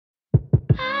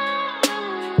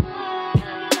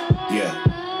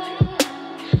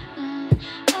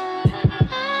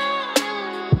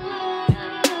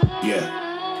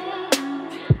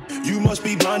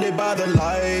be blinded by the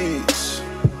lights.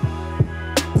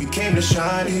 We came to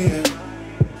shine here.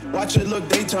 Watch it look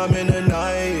daytime in the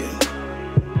night.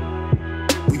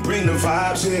 We bring the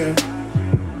vibes here.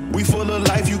 We full of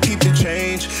life, you keep the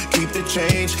change, keep the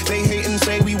change. They hate and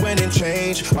say we went and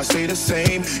changed. I stay the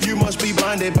same. You must be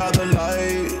blinded by the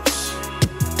lights.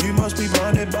 You must be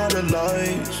blinded by the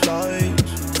lights,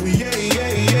 lights. Yeah,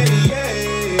 yeah, yeah, yeah.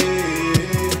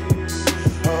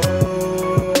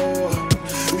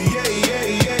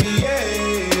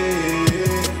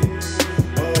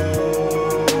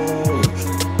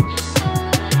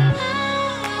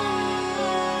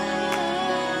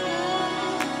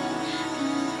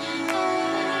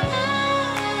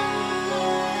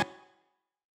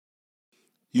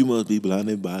 You must be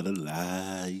blinded by the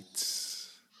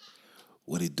lights.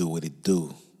 What it do, what it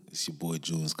do? It's your boy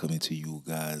Junes coming to you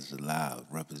guys live,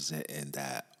 representing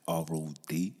that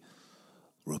ROD,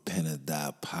 Repent or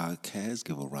Die podcast.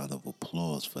 Give a round of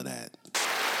applause for that.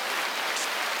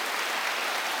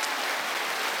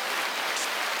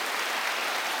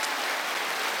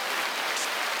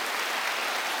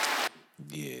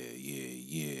 Yeah.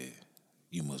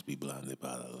 You must be blinded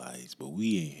by the lights. But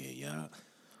we ain't here, y'all.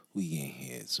 We ain't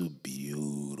here. It's a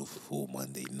beautiful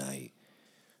Monday night.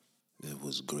 It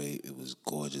was great. It was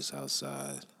gorgeous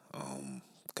outside.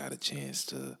 Got a chance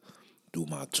to do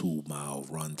my 2-mile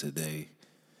run today.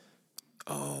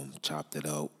 Chopped it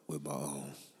up with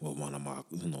one of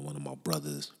my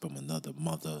brothers from another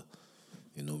mother.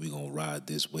 You know, we gonna ride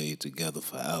this way together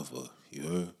forever. You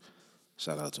heard?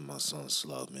 Shout out to my son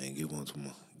Slug, man. Give one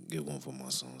for my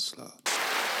son Slug.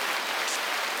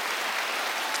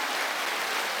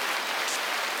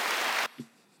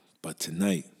 But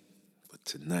tonight,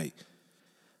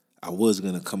 I was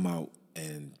going to come out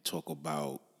and talk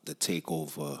about the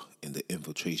takeover and the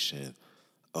infiltration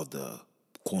of the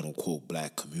quote-unquote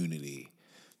black community.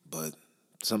 But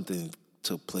something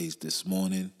took place this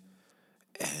morning,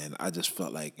 and I just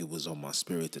felt like it was on my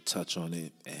spirit to touch on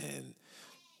it. And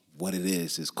what it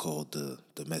is called the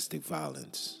domestic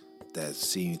violence that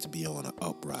seems to be on an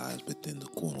uprise within the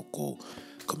quote-unquote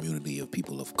community of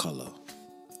people of color.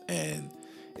 And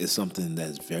it's something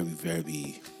that's very,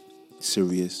 very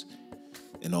serious,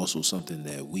 and also something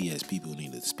that we as people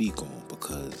need to speak on,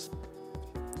 because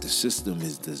the system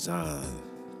is designed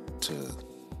to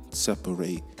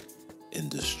separate and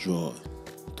destroy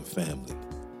the family.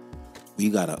 We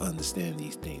got to understand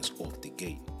these things off the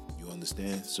gate. You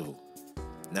understand? So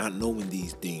not knowing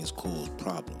these things cause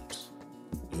problems.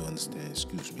 You understand?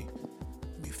 Excuse me.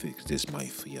 Let me fix this mic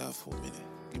for y'all for a minute.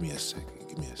 Give me a second.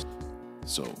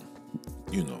 So,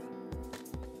 you know,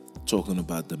 talking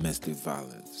about domestic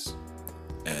violence.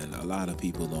 And a lot of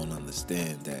people don't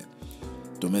understand that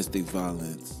domestic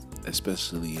violence,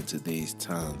 especially in today's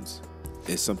times,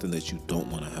 is something that you don't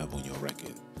want to have on your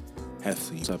record.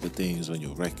 Having these type of things on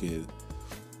your record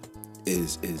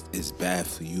is bad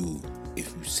for you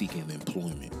if you seeking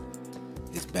employment.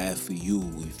 It's bad for you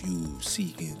if you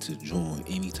seeking to join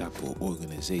any type of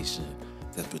organization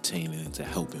that's pertaining to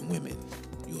helping women.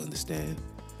 You understand?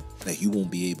 Like, you won't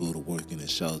be able to work in a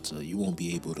shelter. You won't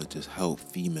be able to just help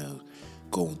females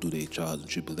going through their trials and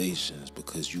tribulations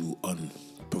because you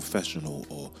unprofessional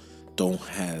or don't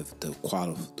have the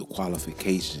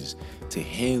qualifications to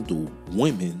handle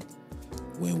women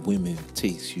when women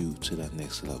takes you to that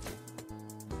next level.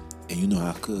 And you know,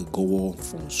 I could go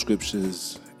off from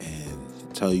scriptures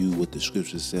and tell you what the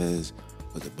scripture says,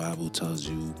 what the Bible tells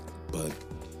you, but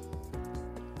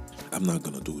I'm not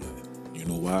going to do that. You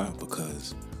know why?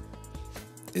 Because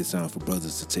it's time for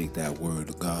brothers to take that word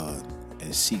of God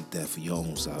and seek that for your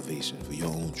own salvation, for your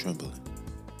own trembling.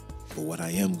 But what I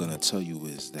am going to tell you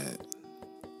is that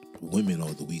women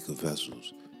are the weaker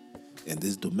vessels. And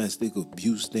this domestic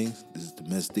abuse thing,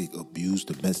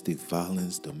 domestic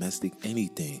violence, domestic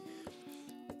anything,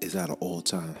 is at an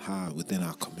all-time high within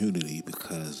our community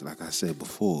because, like I said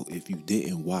before, if you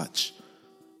didn't watch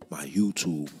my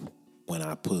YouTube when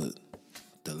I put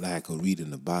the lack of reading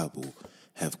the Bible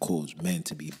have caused men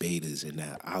to be betas and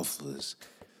not alphas,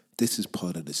 this is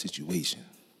part of the situation.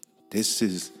 This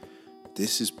is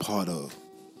part of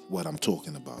what I'm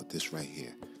talking about, this right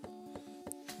here.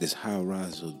 This high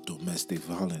rise of domestic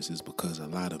violence is because a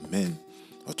lot of men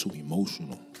are too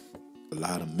emotional. A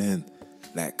lot of men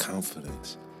lack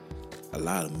confidence. A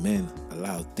lot of men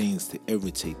allow things to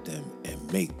irritate them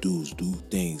and make dudes do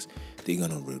things they're going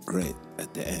to regret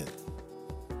at the end.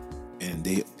 And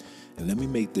let me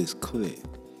make this clear.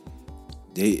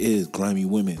 There is grimy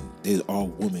women. There are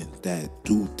women that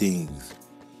do things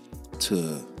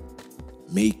to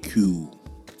make you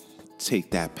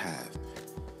take that path.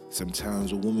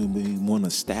 Sometimes a woman may want to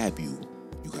stab you.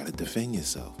 You You got to defend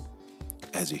yourself.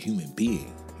 As a human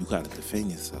being, you got to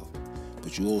defend yourself.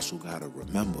 But you also got to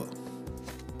remember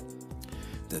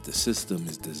that the system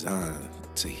is designed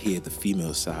to hear the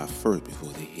female side first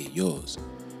before they hear yours.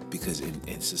 Because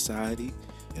in society,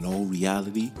 in all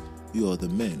reality, we are the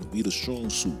men. We the strong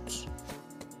suits.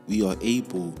 We are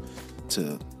able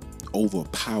to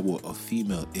overpower a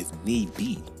female if need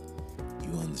be.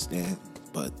 You understand?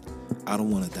 But I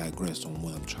don't want to digress on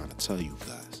what I'm trying to tell you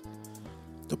guys.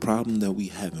 The problem that we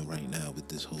having right now with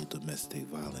this whole domestic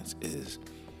violence is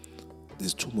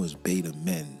there's too much beta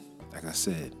men. Like I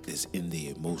said, it's in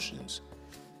their emotions.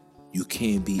 You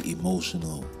can't be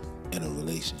emotional in a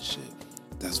relationship.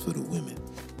 That's for the women.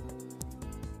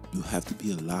 You have to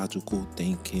be a logical,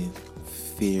 thinking,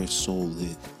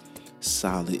 fair-souled,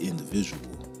 solid individual.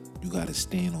 You got to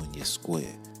stand on your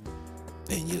square.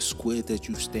 And your square that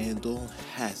you stand on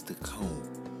has to come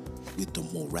with the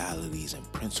moralities and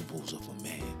principles of a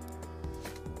man.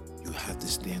 You have to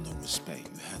stand on respect.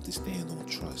 You have to stand on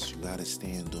trust. You got to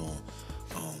stand on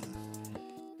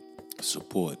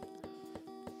support.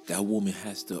 That woman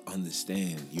has to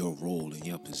understand your role and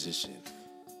your position.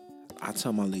 I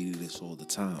tell my lady this all the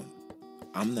time.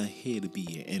 I'm not here to be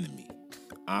your enemy.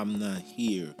 I'm not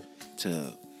here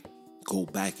to go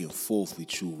back and forth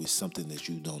with you with something that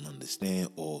you don't understand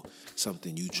or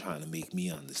something you trying to make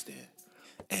me understand.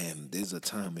 And there's a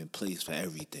time and place for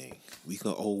everything. We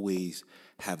can always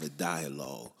have a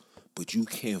dialogue, but you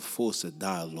can't force a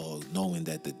dialogue knowing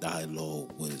that the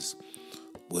dialogue was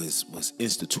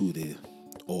instituted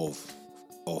of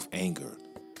anger.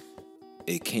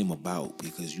 It came about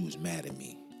because you was mad at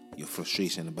me. Your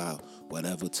frustration about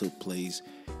whatever took place,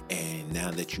 and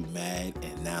now that you're mad,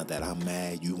 and now that I'm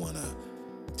mad, you want to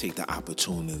take the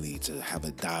opportunity to have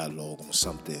a dialogue on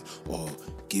something or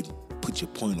put your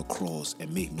point across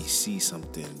and make me see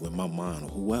something with my mind or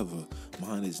whoever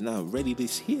mind is not ready to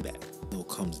hear that. It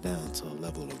comes down to a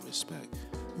level of respect.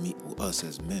 Us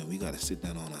as men, we got to sit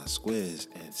down on our squares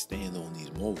and stand on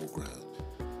these moral grounds.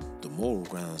 The moral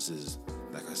grounds is,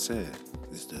 like I said,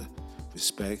 is the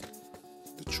respect,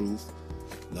 the truth,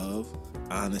 love,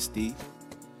 honesty,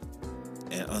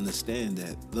 and understand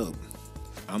that, look,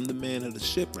 I'm the man of the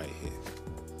ship right here.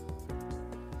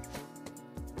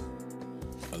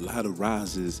 A lot of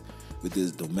rises with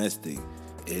this domestic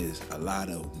is a lot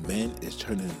of men is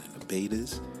turning into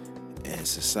betas, and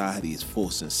society is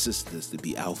forcing sisters to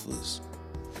be alphas.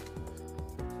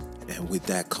 And with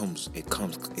that comes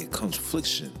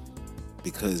friction,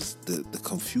 because the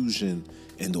confusion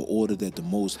and the order that the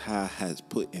Most High has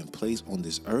put in place on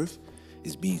this earth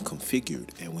is being configured.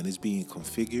 And when it's being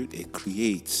configured, it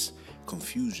creates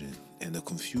confusion. And the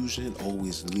confusion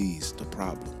always leads to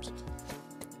problems.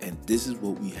 And this is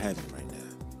what we having right now.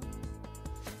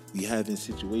 We having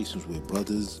situations where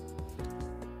brothers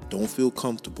don't feel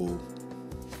comfortable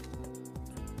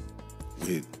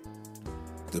with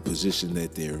the position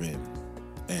that they're in.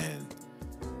 And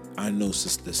I know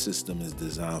the system is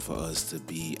designed for us to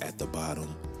be at the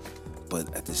bottom,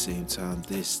 but at the same time,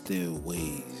 there's still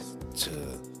ways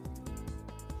to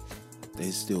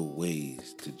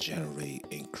generate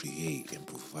and create and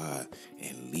provide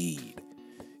and lead.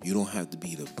 You don't have to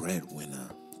be the breadwinner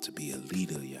to be a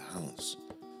leader of your house.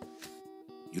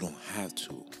 You don't have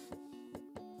to.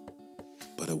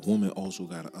 But a woman also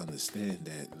got to understand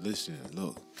that, listen,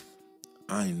 look,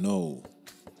 I know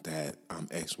that I'm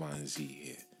X, Y, and Z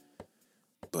here.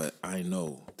 But I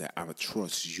know that I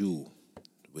trust you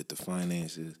with the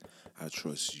finances. I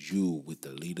trust you with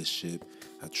the leadership.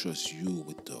 I trust you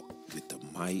with the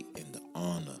might and the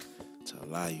honor to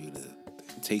allow you to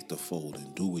take the fold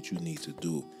and do what you need to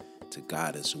do to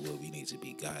guide us to where we need to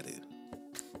be guided.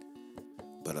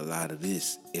 But a lot of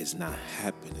this is not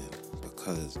happening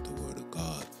because the word of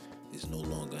God is no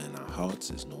longer in our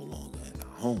hearts, it's no longer in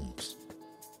our homes.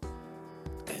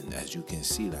 And as you can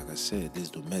see, like I said, this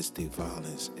domestic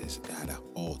violence is at an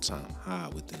all-time high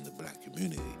within the black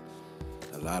community.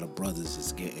 A lot of brothers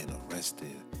is getting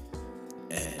arrested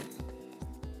and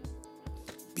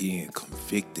being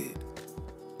convicted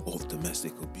of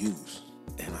domestic abuse.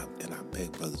 And I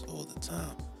beg brothers all the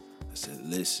time. I said,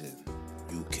 listen,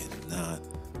 you cannot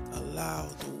allow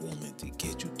the woman to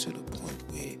get you to the point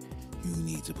where you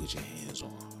need to put your hands on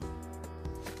her.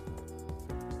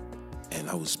 And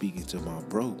I was speaking to my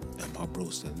bro, and my bro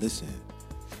said, listen,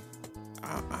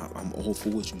 I'm all for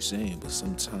what you're saying, but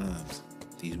sometimes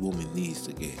these women needs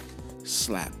to get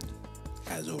slapped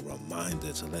as a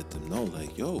reminder to let them know,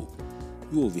 like, yo,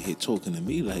 you over here talking to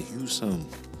me like you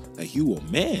a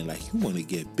man, like you want to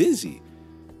get busy.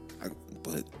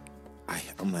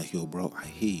 I'm like, yo, bro, I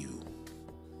hear you,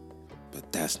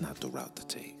 but that's not the route to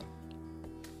take.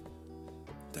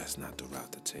 That's not the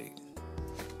route to take.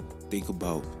 Think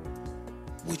about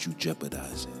what you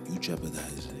jeopardizing. You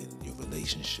jeopardizing your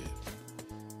relationship.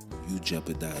 You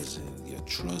jeopardizing your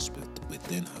trust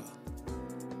within her.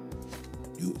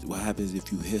 What happens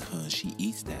if you hit her and she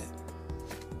eats that?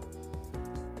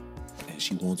 And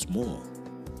she wants more.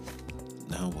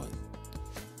 Now what?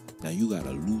 Now you got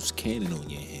a loose cannon on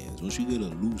your hands. Once you get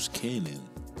a loose cannon,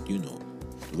 the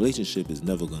relationship is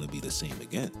never going to be the same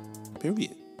again.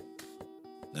 Period.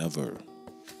 Never.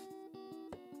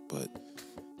 But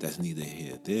that's neither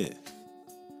here nor there.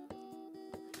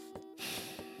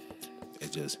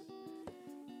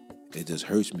 It just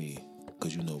hurts me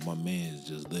because, my man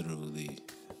just literally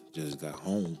just got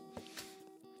home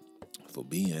for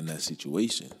being in that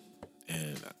situation.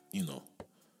 And,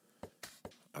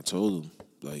 I told him,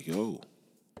 like, yo,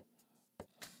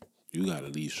 you got to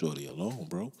leave shorty alone,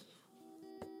 bro.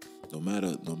 No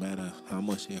matter how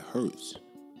much it hurts,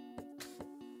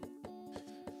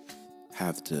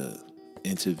 have to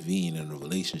intervene in a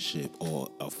relationship or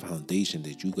a foundation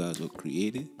that you guys have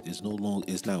created, it's not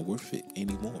worth it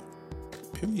anymore.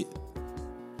 Period.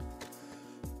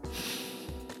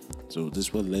 So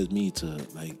this what led me to,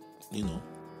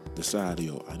 decide,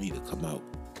 I need to come out.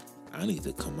 I need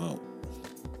to come out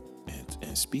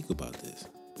and speak about this,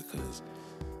 because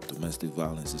domestic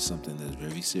violence is something that's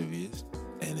very serious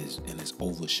and it's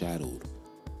overshadowed.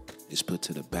 It's put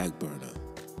to the back burner.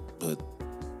 But,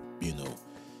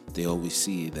 they always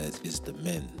see it as it's the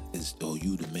men. It's, oh,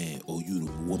 you the man, or you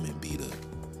the woman beater.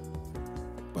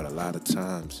 But a lot of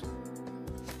times,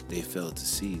 they fail to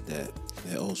see that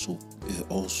it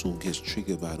also gets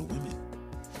triggered by the women.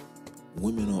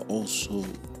 Women are also,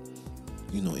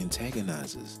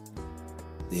 antagonizers.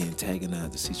 They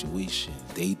antagonize the situation.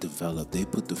 They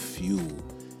put the fuel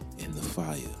in the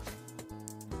fire.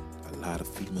 A lot of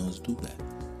females do that.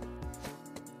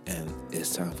 And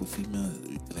it's time for females,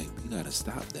 we gotta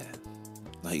stop that.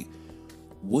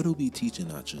 What are we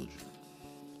teaching our children?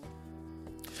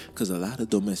 Because a lot of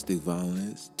domestic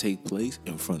violence take place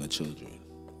in front of children.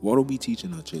 What are we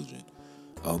teaching our children?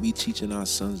 Are we teaching our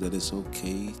sons that it's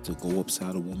okay to go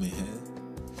upside a woman's head?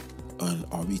 And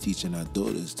are we teaching our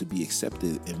daughters to be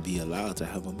accepted and be allowed to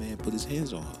have a man put his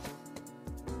hands on her?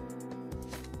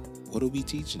 What are we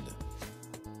teaching them?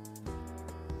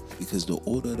 Because the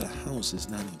order of the house is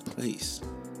not in place.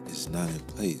 It's not in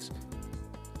place.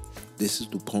 This is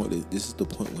the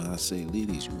point when I say,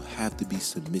 ladies, you have to be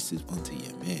submissive unto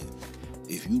your man.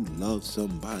 If you love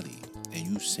somebody and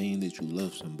you saying that you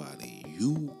love somebody,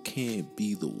 you can't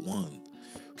be the one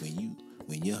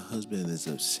when your husband is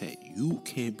upset. You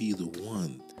can't be the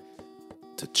one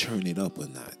to turn it up a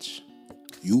notch.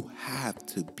 You have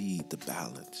to be the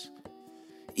balance.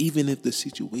 Even if the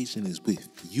situation is with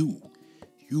you,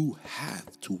 you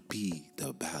have to be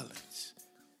the balance.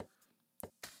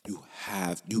 You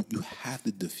have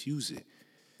to diffuse it.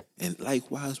 And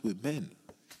likewise with men.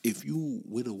 If you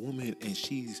with a woman and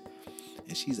she's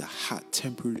a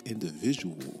hot-tempered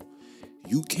individual,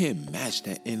 you can't match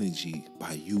that energy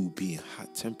by you being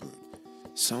hot-tempered.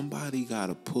 Somebody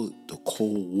gotta put the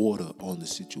cold water on the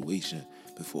situation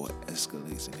before it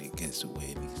escalates and it gets to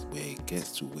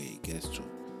where it gets to.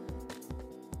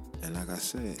 And like I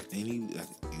said,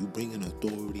 you bringing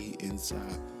authority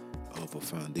inside of a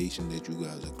foundation that you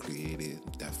guys have created,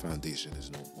 that foundation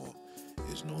is no more.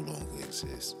 It no longer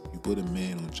exists. You put a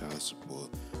man on child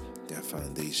support, that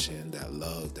foundation, that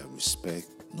love, that respect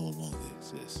no longer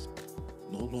exists.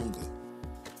 No longer.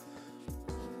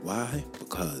 Why?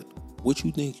 Because what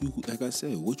you think you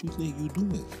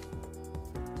doing?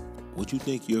 What you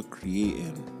think you're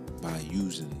creating by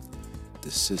using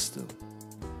the system?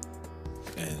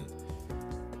 And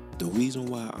the reason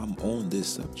why I'm on this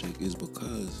subject is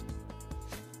because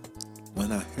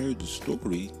when I heard the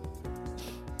story,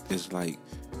 it's like,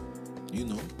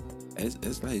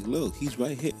 it's like, look, he's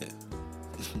right here.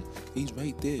 He's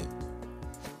right there.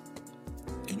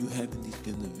 And you having these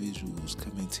individuals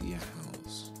come into your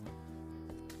house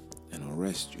and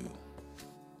arrest you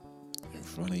in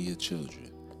front of your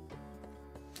children.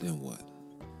 Then what?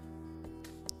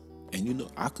 And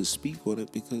I could speak on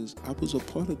it because I was a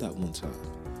part of that one time.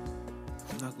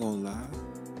 I'm not gonna lie.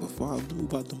 Before I knew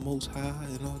about the Most High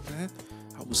and all that,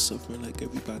 I was suffering like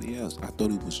everybody else. I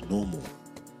thought it was normal.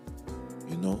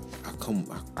 I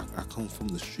come from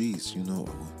the streets.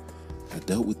 I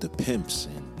dealt with the pimps,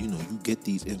 and you get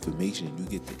these information, you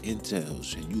get the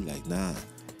intels, and you like, nah,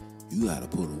 you gotta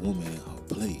put a woman in her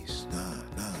place.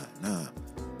 Nah.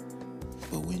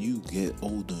 But when you get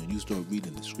older and you start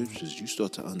reading the scriptures, you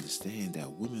start to understand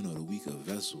that women are the weaker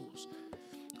vessels.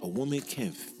 A woman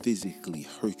can't physically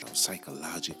hurt you,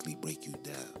 psychologically break you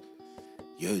down.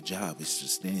 Your job is to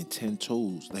stand 10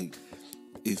 toes. Like,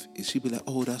 if she be like,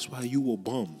 oh, that's why you a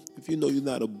bum. If you know you're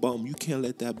not a bum, you can't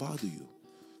let that bother you.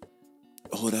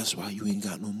 Oh, that's why you ain't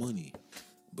got no money.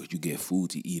 But you get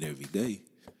food to eat every day.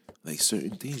 Like,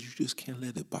 certain things, you just can't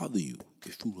let it bother you.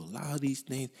 If you allow these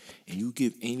things and you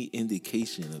give any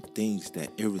indication of things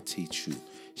that irritate you,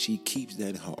 she keeps that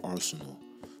in her arsenal.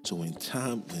 So when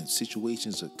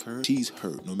situations occur, she's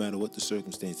hurt. No matter what the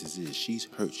circumstances is, she's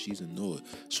hurt. She's annoyed.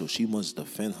 So she must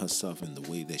defend herself in the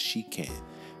way that she can.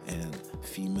 And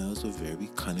females are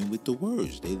very cunning with the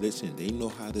words. They listen. They know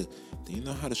how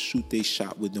to shoot their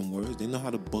shot with them words. They know how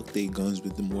to buck their guns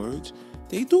with them words.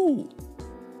 They do.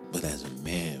 But as a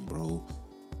man, bro,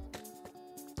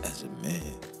 as a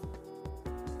man,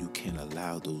 you can't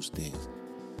allow those things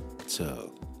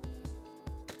to,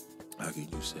 how can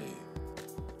you say,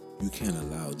 you can't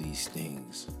allow these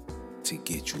things to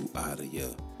get you out of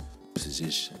your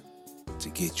position, to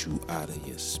get you out of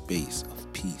your space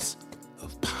of peace,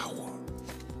 of power.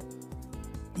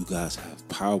 You guys have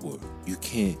power. You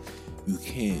can't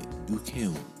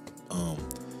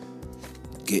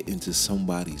get into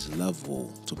somebody's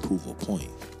level to prove a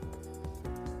point.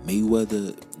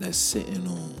 Mayweather, that's sitting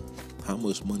on how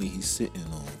much money he's sitting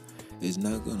on, is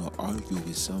not gonna argue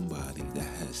with somebody that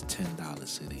has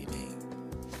 $10 to their name.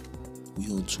 We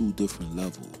on two different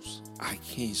levels. I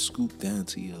can't scoop down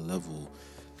to your level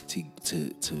to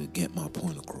get my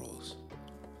point across.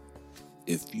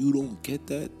 If you don't get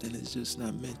that, then it's just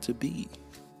not meant to be.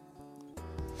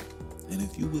 And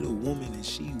if you with a woman and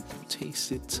she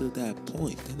takes it to that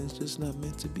point, then it's just not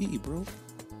meant to be, bro.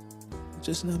 It's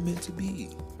just not meant to be.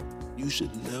 You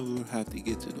should never have to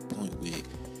get to the point where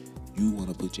you want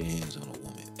to put your hands on a woman.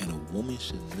 And a woman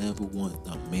should never want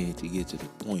a man to get to the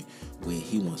point where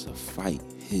he wants to fight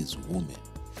his woman.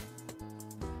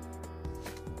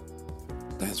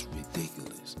 That's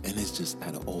ridiculous. And it's just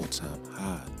at an all-time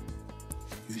high.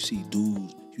 You see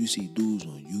dudes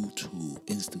on YouTube,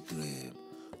 Instagram,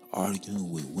 arguing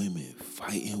with women,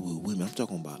 fighting with women. I'm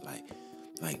talking about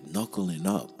like knuckling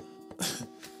up,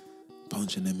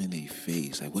 punching them in their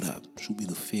face. Like, what up? Should be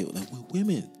the field. Like, with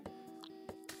women.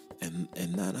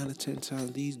 And 9 out of 10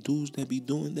 times, these dudes that be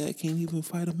doing that can't even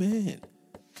fight a man.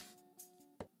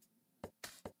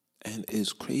 And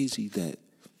it's crazy that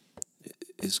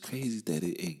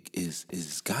it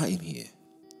is gotten here.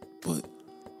 But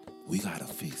we gotta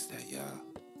fix that, y'all.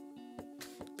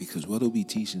 Because what are we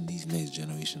teaching these next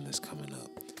generation that's coming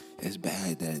up? It's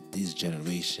bad that this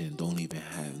generation don't even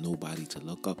have nobody to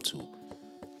look up to.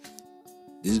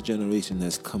 This generation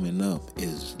that's coming up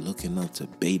is looking up to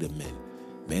beta men.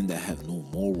 Men that have no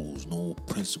morals, no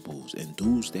principles. And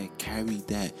dudes that carry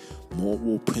that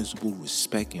moral principle,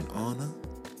 respect, and honor,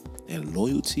 and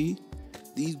loyalty,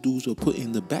 these dudes are put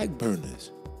in the back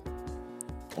burners.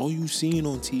 All you seeing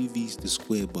on TV is the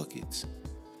square buckets.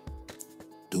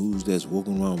 Dudes that's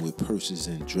walking around with purses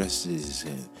and dresses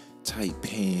and tight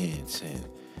pants and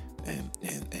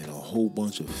a whole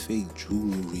bunch of fake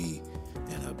jewelry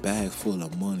and a bag full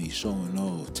of money showing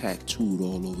off, tattooed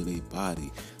all over their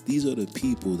body. These are the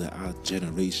people that our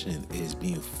generation is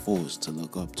being forced to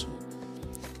look up to.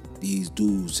 These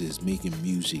dudes is making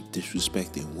music,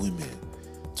 disrespecting women,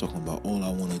 talking about all I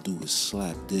want to do is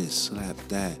slap this, slap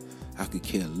that. I could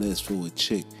care less for a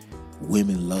chick.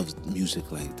 Women love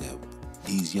music like that.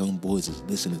 These young boys is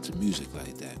listening to music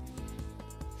like that.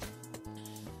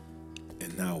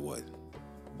 And now what?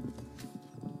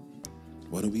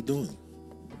 What are we doing?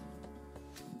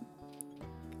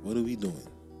 What are we doing?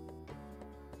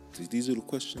 These are the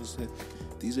questions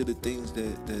these are the things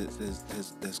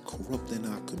that's corrupting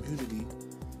our community,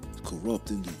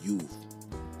 corrupting the youth.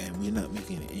 And we're not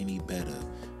making it any better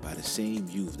by the same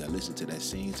youth that listen to that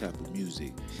same type of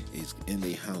music is in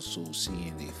their household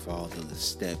seeing their father,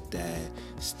 stepdad,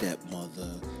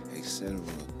 stepmother, etc.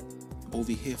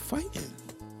 over here fighting.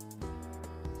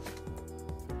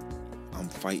 I'm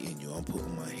fighting you. I'm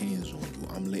putting my hands on you.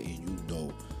 I'm letting you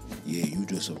know, yeah, you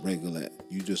just a regular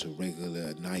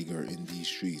nigger in these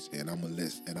streets, and I'm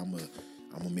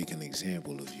gonna make an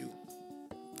example of you.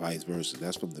 Vice versa.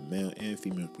 That's from the male and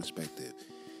female perspective.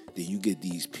 Then you get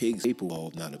these pigs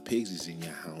paperwork. Now the pigs is in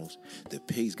your house. The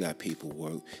pigs got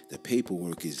paperwork. The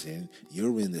paperwork is in.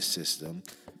 You're in the system.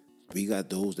 We got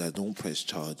those that don't press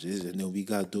charges, and then we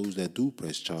got those that do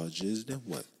press charges. Then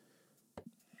what?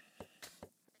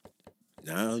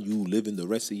 Now you living the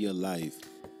rest of your life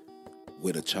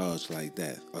with a charge like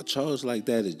that. A charge like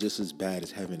that is just as bad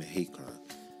as having a hate crime.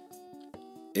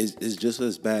 It's just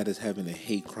as bad as having a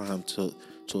hate crime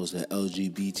towards the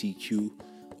LGBTQ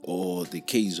or the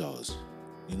Khazars.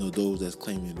 You know, those that's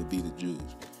claiming to be the Jews.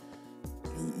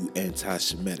 You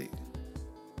anti-Semitic.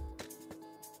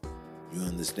 You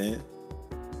understand?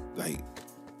 Like,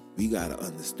 we gotta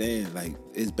understand, like,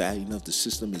 it's bad enough the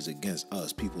system is against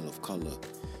us, people of color,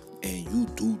 and you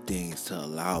do things to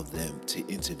allow them to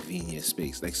intervene in your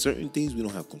space. Like, certain things we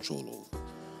don't have control over.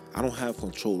 I don't have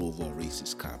control over a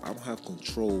racist cop. I don't have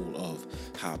control of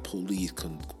how police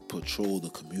can patrol the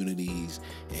communities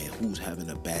and who's having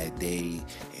a bad day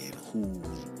and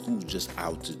who's just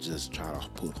out to just try to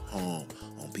put harm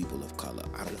on people of color.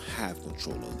 I don't have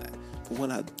control of that. But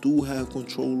what I do have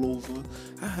control over,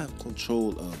 I have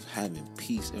control of having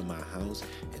peace in my house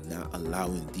and not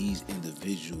allowing these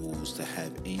individuals to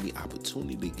have any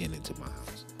opportunity to get into my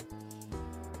house.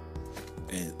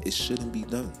 And it shouldn't be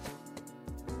done.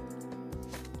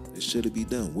 It shouldn't be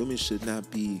done. Women should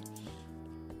not be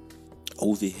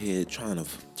over here trying to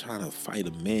fight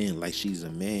a man like she's a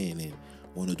man and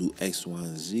want to do X, Y,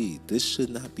 and Z. This should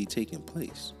not be taking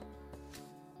place.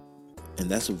 And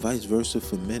that's a vice versa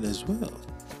for men as well.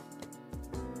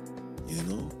 You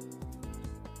know?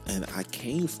 And I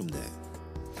came from that.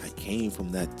 I came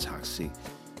from that toxic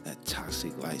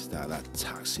lifestyle, that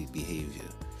toxic behavior.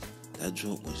 That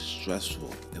joint was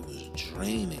stressful. It was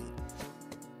draining.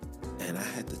 And I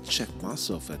had to check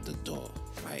myself at the door.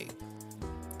 Like,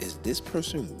 is this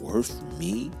person worth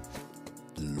me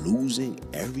losing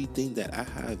everything that I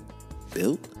have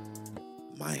built?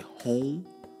 My home,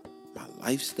 my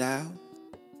lifestyle,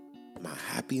 my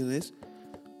happiness,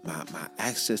 my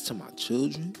access to my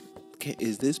children?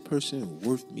 Is this person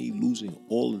worth me losing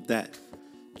all of that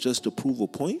just to prove a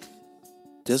point?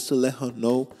 Just to let her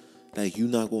know, like, you're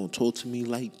not going to talk to me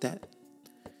like that?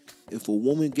 If a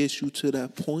woman gets you to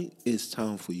that point, it's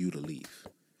time for you to leave.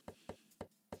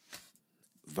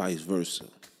 Vice versa.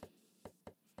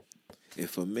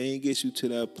 If a man gets you to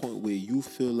that point where you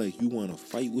feel like you want to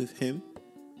fight with him,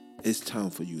 it's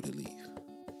time for you to leave.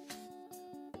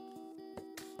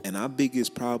 And our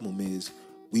biggest problem is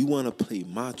we want to play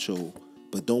macho,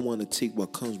 but don't want to take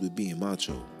what comes with being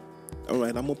macho. All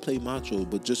right, I'm going to play macho,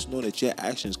 but just know that your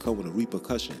actions come with a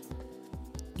repercussion.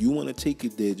 You want to take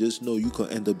it there, just know you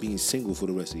could end up being single for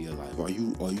the rest of your life. Are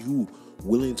you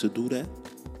willing to do that?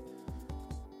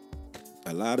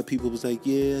 A lot of people was like,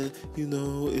 yeah, you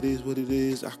know, it is what it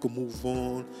is. I can move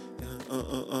on.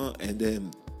 And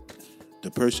then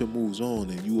the person moves on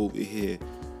and you over here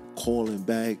calling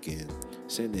back and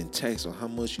sending texts on how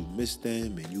much you miss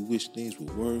them and you wish things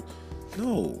would work.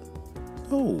 No.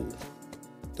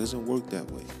 Doesn't work that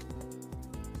way.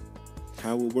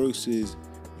 How it works is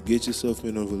you get yourself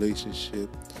in a relationship,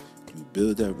 you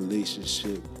build that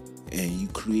relationship, and you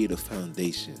create a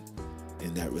foundation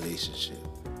in that relationship.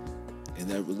 In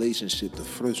that relationship, the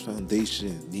first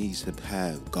foundation needs to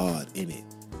have God in it.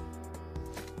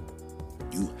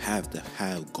 You have to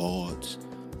have God's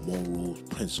morals,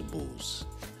 principles.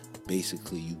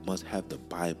 Basically, you must have the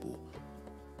Bible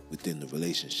within the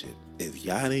relationship. If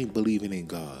y'all ain't believing in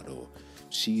God, or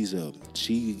she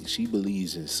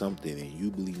believes in something and you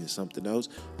believe in something else,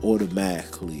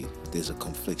 automatically there's a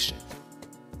confliction.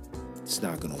 It's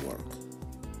not gonna work.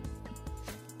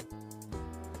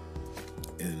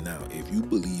 And now, if you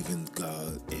believe in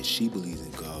God and she believes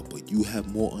in God, but you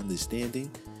have more understanding,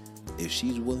 if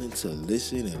she's willing to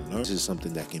listen and learn, this is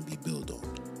something that can be built on.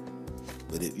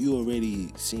 But if you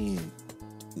already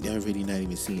not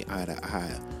even seeing eye to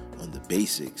eye on the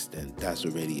basics, then that's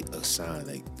already a sign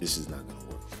like this is not gonna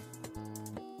work.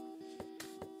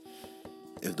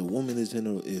 If the woman is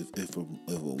if a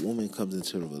woman comes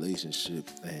into a relationship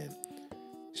and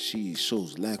she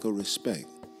shows lack of respect,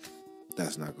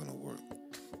 that's not gonna work.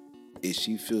 If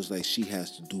she feels like she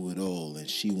has to do it all and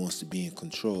she wants to be in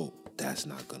control, that's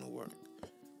not gonna work.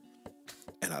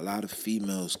 And a lot of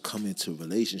females come into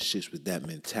relationships with that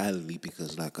mentality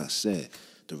because, like I said,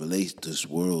 this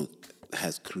world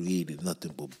has created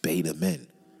nothing but beta men.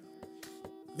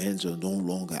 Men are no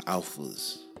longer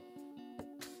alphas.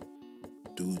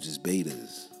 Dudes is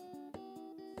betas.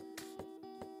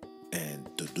 And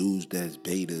the dudes that's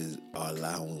betas are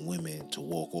allowing women to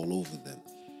walk all over them.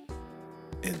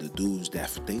 And the dudes that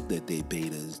think that they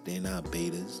betas, they're not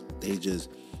betas. They just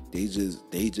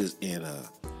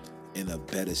in a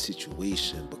better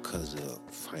situation because of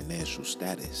financial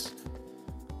status.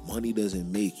 Money doesn't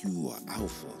make you an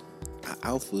alpha. An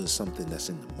alpha is something that's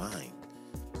in the mind.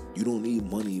 You don't need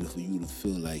money for you to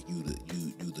feel like you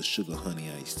the sugar honey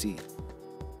iced tea.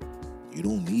 You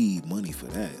don't need money for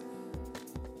that.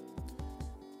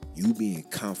 You being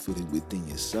confident within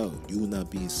yourself. You not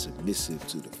being submissive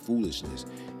to the foolishness.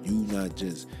 You not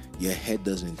just, your head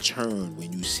doesn't churn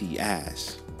when you see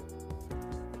ass.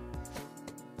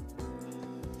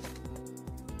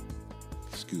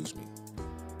 Excuse me.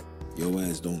 Your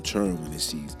ass don't churn when it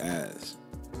sees ass.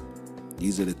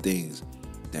 These are the things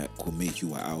that could make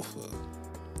you an alpha.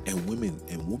 And women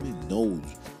knows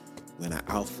when an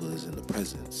alpha is in the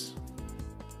presence.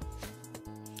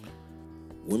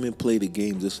 Women play the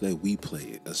game just like we play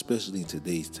it, especially in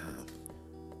today's time.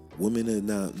 Women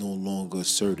are no longer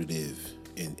assertive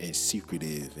and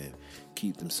secretive and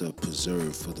keep themselves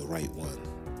preserved for the right one.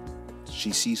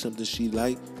 She sees something she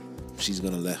like, she's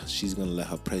gonna let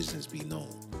her presence be known.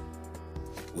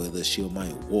 Whether she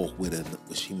might walk with an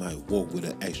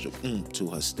extra to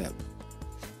her step,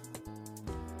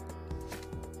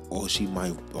 or she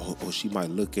might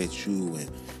look at you and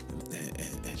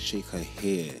shake her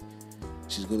head.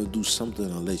 She's gonna do something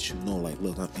to let you know, like,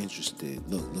 look, I'm interested.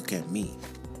 Look at me.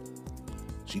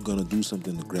 She's gonna do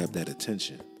something to grab that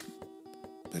attention.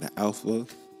 But an alpha's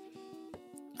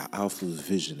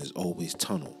vision is always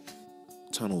tunnel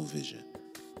vision.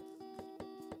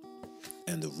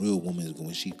 And the real woman is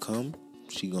when she come,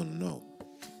 she gonna know.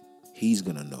 He's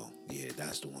gonna know. Yeah,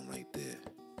 that's the one right there.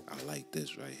 I like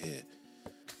this right here.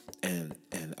 And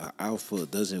an alpha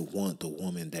doesn't want the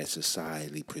woman that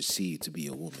society perceived to be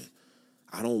a woman.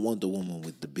 I don't want the woman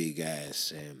with the big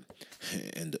ass and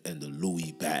the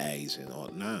Louis bags and all.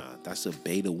 Nah, that's a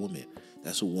beta woman.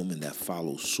 That's a woman that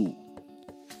follows suit.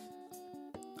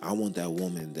 I want that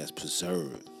woman that's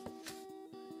preserved,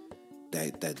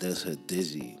 that does her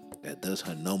dizzy, that does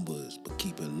her numbers but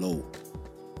keep it low.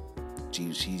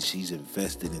 She's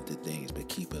invested into things but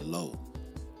keep it low.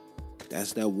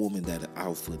 That's that woman that an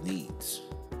alpha needs.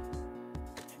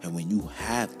 And when you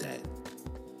have that,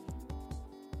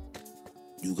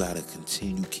 you gotta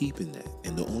continue keeping that.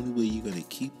 And the only way you're gonna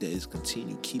keep that is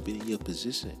continue keeping in your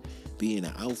position. Being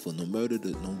an alpha, no matter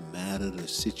the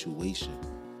situation.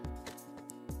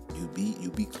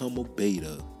 You become a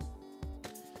beta.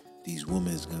 These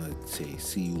women's gonna say,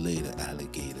 see you later,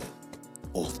 alligator.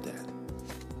 Off that.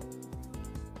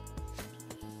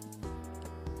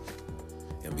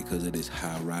 And because of this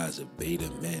high rise of beta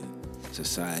men,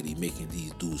 society making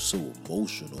these dudes so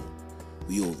emotional,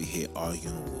 we over here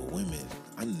arguing with women.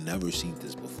 I never seen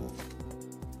this before.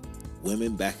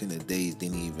 Women back in the days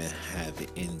didn't even have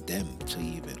it in them to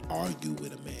even argue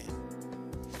with a man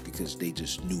because they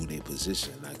just knew their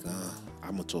position. Like,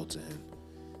 I'm gonna talk to him.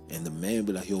 And the man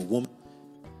be like, yo, woman,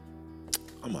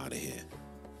 I'm out of here.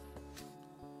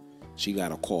 She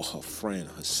gotta call her friend,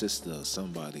 her sister, or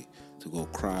somebody to go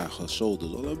cry her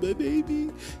shoulders. Oh, like, baby,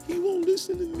 he won't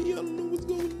listen to me. I don't know what's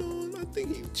going on. I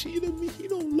think he cheated me. He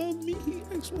don't love me. He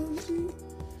X, Y, Z.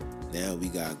 Now we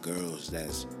got girls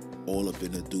that's all up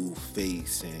in the dude's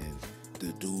face, and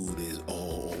the dude is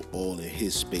all in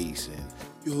his space, and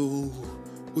yo,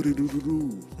 what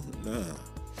do? Nah.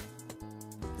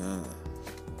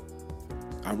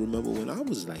 I remember when I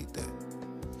was like that.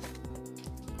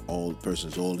 All the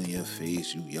person's all in your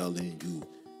face, you yelling, you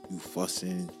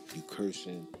fussing, you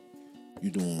cursing, you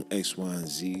doing X, Y, and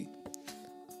Z.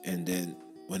 And then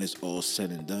when it's all said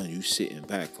and done, you sitting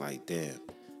back like, damn,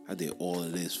 I did all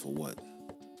of this for what?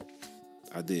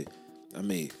 I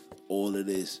made all of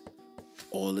this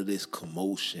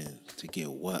commotion to get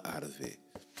what out of it?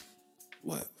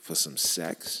 What? For some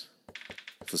sex?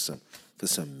 For some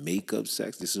makeup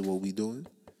sex? This is what we doing?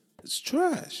 It's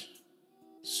trash.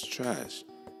 It's trash.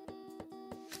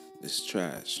 It's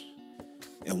trash.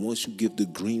 And once you give the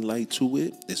green light to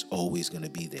it, it's always going to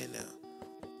be there now.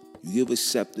 You give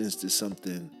acceptance to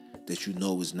something that you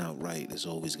know is not right, it's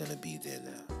always going to be there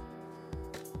now.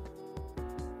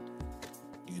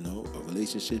 You know, a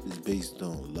relationship is based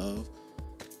on love,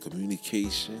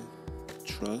 communication,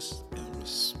 trust, and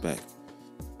respect.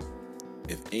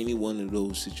 If any one of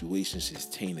those situations is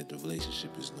tainted, the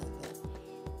relationship is no more.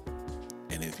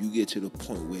 And if you get to the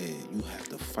point where you have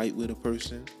to fight with a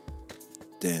person,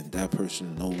 then that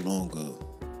person no longer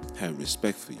have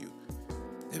respect for you.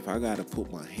 If I gotta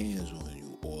put my hands on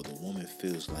you, or the woman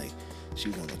feels like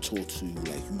she wanna talk to you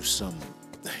like you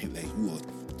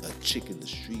a chick in the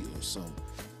street or some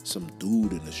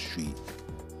dude in the street,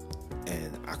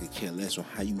 and I could care less on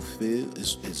how you feel,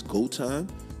 it's go time,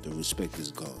 the respect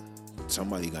is gone.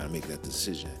 Somebody gotta make that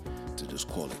decision to just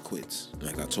call it quits.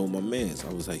 Like I told my mans,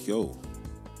 I was like, yo,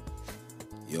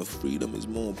 your freedom is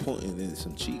more important than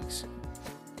some cheeks.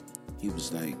 He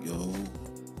was like, yo,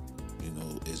 you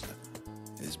know,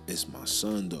 it's my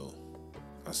son though.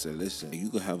 I said, listen, you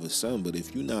could have a son, but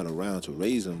if you're not around to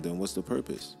raise him, then what's the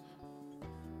purpose?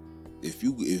 If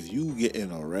you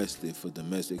getting arrested for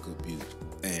domestic abuse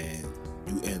and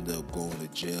you end up going to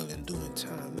jail and doing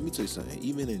time, let me tell you something,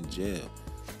 even in jail,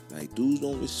 like dudes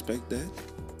don't respect that.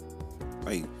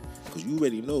 Like, cause you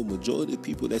already know majority of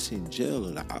people that's in jail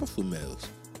are the alpha males.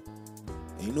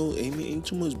 And you know, ain't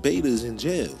too much betas in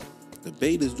jail. The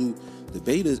betas do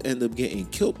Debaters end up getting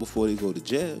killed before they go to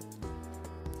jail.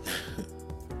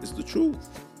 It's the truth.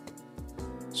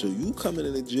 So you coming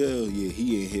into jail, yeah,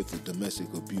 he ain't here for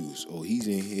domestic abuse, or he's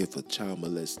in here for child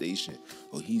molestation,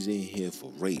 or he's in here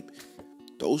for rape.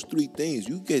 Those 3 things,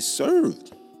 you get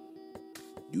served.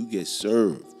 You get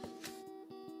served.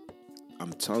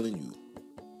 I'm telling you.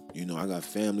 You know, I got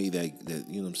family that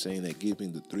you know what I'm saying, that give me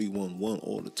the 311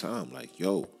 all the time. Like,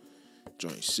 yo,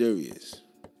 joint serious.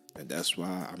 And that's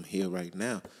why I'm here right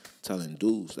now telling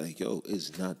dudes, like, yo,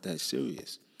 it's not that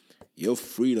serious. Your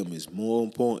freedom is more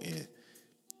important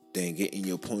than getting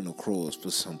your point across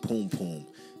for some poom poom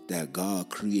that God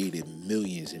created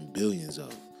millions and billions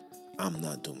of. I'm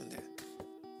not doing that.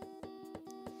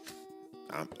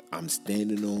 I'm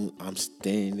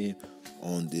standing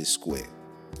on this square.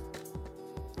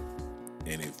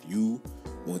 And if you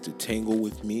want to tangle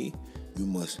with me, you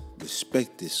must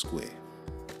respect this square.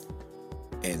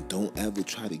 And don't ever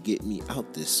try to get me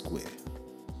out this square.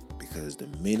 Because the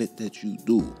minute that you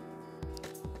do,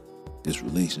 this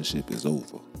relationship is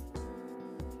over.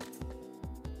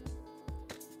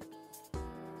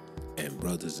 And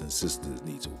brothers and sisters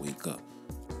need to wake up.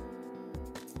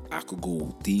 I could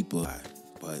go deeper,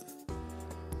 but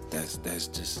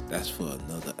that's for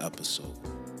another episode.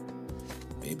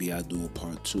 Maybe I'll do a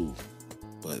part 2.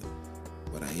 But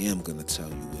what I am gonna tell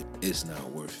you is, it's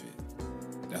not worth it.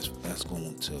 That's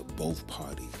going to both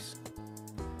parties.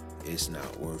 It's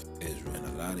not worth it. And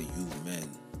a lot of you men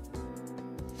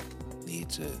need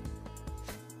to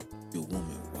your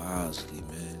woman wisely,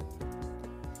 man.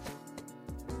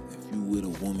 If you with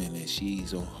a woman and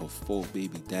she's on her 4th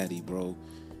baby daddy, bro,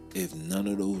 if none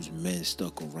of those men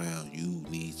stuck around, you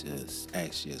need to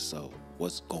ask yourself,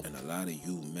 what's going on? And a lot of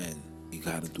you men, you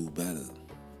gotta do better.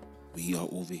 We are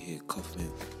over here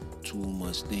cuffing too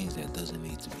much things that doesn't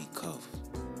need to be cuffed.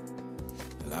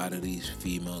 A lot of these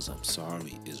females, I'm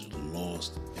sorry, is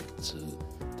lost into the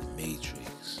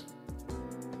matrix.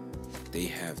 They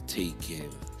have taken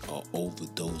an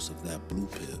overdose of that blue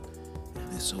pill,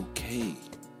 and it's okay.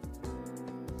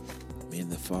 May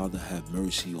the Father have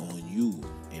mercy on you,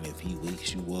 and if He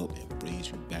wakes you up and brings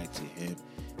you back to Him,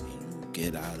 and you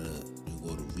get out of, you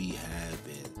go to rehab,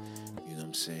 and you know what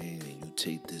I'm saying, and you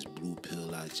take this blue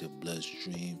pill out your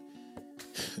bloodstream,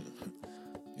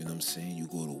 you know what I'm saying, you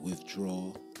go to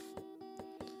withdrawal,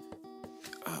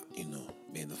 you know,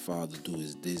 may the Father do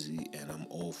His dizzy, and I'm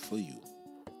all for you.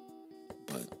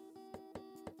 But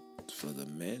for the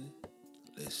men,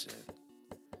 listen,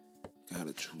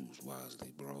 gotta choose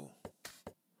wisely, bro.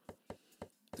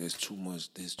 There's too much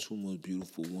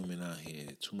beautiful women out here,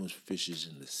 too much fishes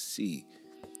in the sea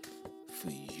for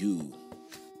you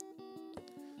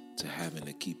to having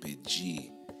to keep it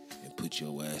G and put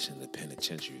your ass in the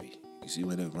penitentiary. You see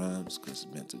where that rhymes? Because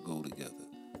it's meant to go together.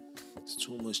 There's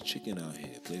too much chicken out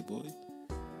here, playboy.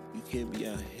 You can't be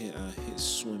out here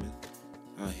swimming,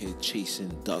 out here chasing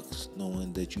ducks,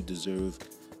 knowing that you deserve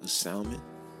a salmon.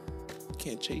 You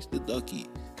can't chase the ducky.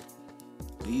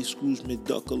 Leave Scrooge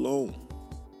McDuck alone.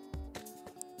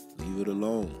 Leave it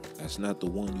alone. That's not the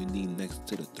one you need next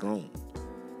to the throne.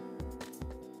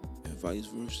 And vice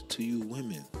versa to you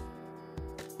women.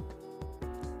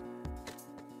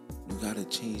 You gotta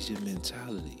change your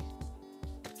mentality.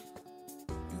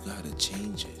 You gotta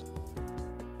change it.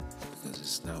 Because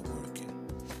it's not working.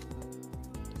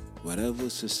 Whatever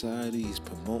society is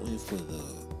promoting for the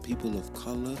people of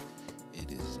color,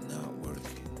 it is not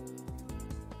working.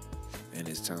 And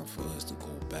it's time for us to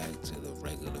go back to the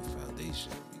regular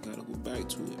foundation. We gotta go back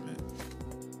to it, man.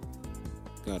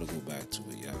 Gotta go back to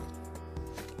it, y'all.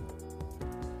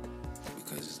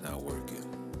 Because it's not working.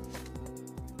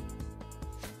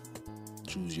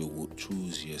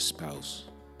 Choose your spouse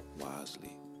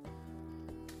wisely.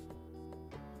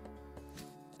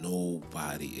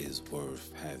 Nobody is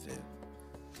worth having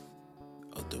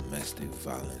a domestic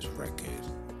violence record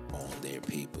on their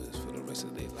papers for the rest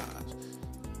of their lives.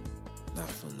 Not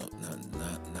for no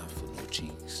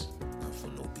cheeks, not for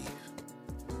no beef.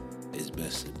 It's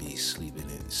best to be sleep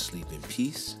in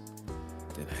peace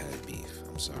than have beef.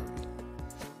 I'm sorry,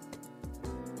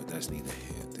 but that's neither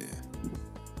here nor there.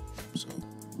 So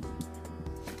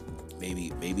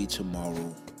maybe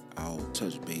tomorrow I'll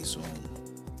touch base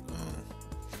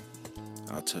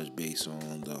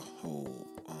on the whole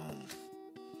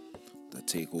the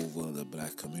takeover of the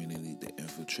black community, the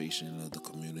infiltration of the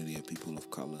community of people of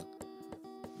color.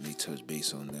 May touch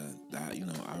base on that. You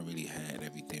know, I already had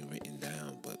everything written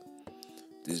down, but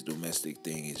this domestic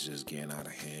thing is just getting out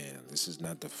of hand. This is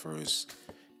not the first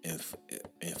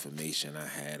information I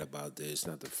had about this,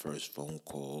 not the first phone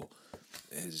call.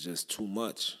 It's just too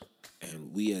much.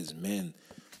 And we as men,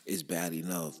 It's bad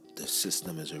enough the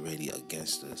system is already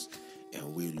against us,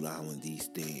 and we're allowing these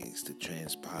things to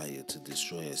transpire to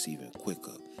destroy us even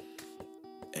quicker,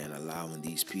 and allowing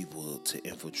these people to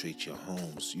infiltrate your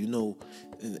homes. You know,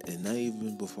 and not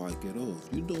even before I get off,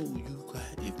 you know,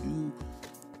 if you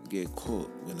get caught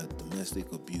with a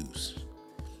domestic abuse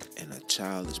and a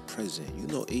child is present, you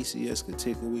know ACS could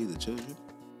take away the children.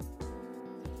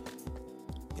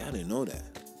 Y'all didn't know that.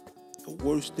 The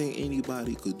worst thing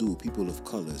anybody could do, people of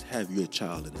color, is have your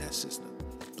child in that system.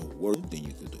 The worst thing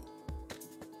you could do.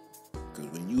 Because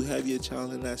when you have your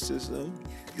child in that system,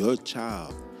 your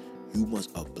child, you must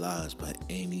oblige by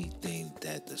anything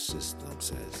that the system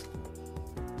says.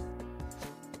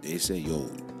 They say, yo,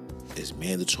 it's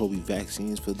mandatory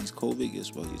vaccines for these COVID.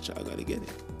 Guess what? Your child got to get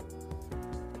it.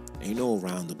 Ain't no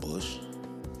around the bush.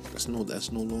 That's no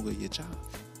longer your child.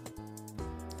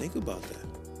 Think about that.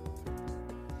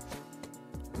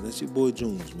 And that's your boy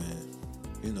Jones, man.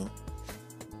 You know,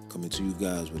 coming to you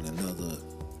guys with another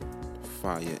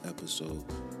fire episode,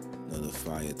 another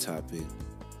fire topic.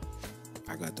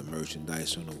 I got the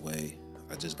merchandise on the way.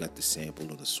 I just got the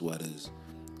sample of the sweaters,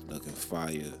 looking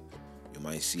fire. You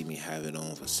might see me have it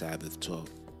on for Sabbath Talk.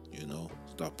 You know,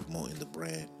 start promoting the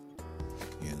brand.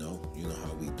 You know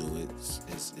how we do it.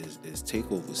 It's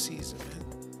takeover season, man.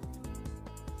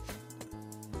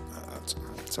 I'm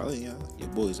telling y'all, your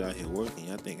boys out here working.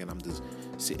 Y'all thinking I'm just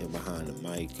sitting behind the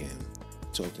mic and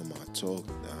talking my talk.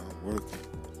 Nah, I'm working.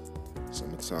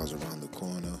 Summertime's around the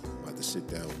corner. I'm about to sit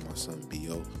down with my son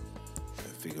B.O.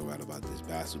 and figure out about this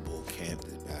basketball camp,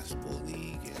 this basketball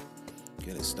league, and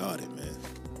get it started, man.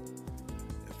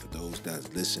 And for those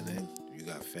that's listening, you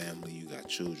got family, you got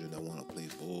children that want to play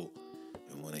ball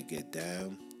and want to get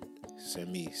down,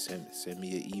 send me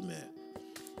an email,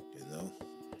 you know.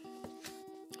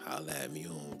 Holla at me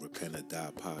on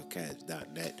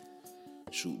repenter.podcast.net.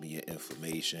 Shoot me your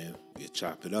information. We'll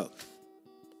chop it up.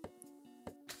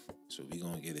 So we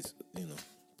gonna get it,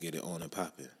 get it on and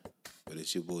popping. But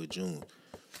it's your boy June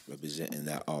representing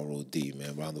that ROD,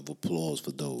 man. Round of applause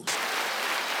for those.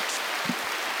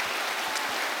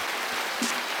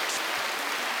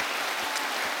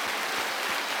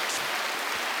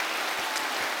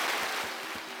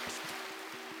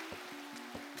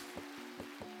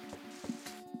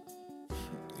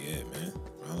 Yeah, man.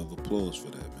 Round of applause for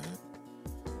that, man.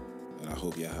 And I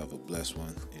hope y'all have a blessed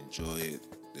one. Enjoy it.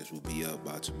 This will be up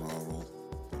by tomorrow.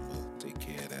 Take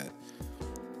care of that. I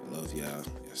love y'all.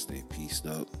 Y'all stay peaced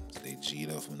up. Stay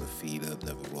G'd up from the feet up.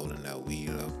 Never rolling that weed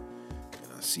up.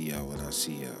 And I'll see y'all when I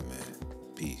see y'all, man.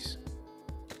 Peace.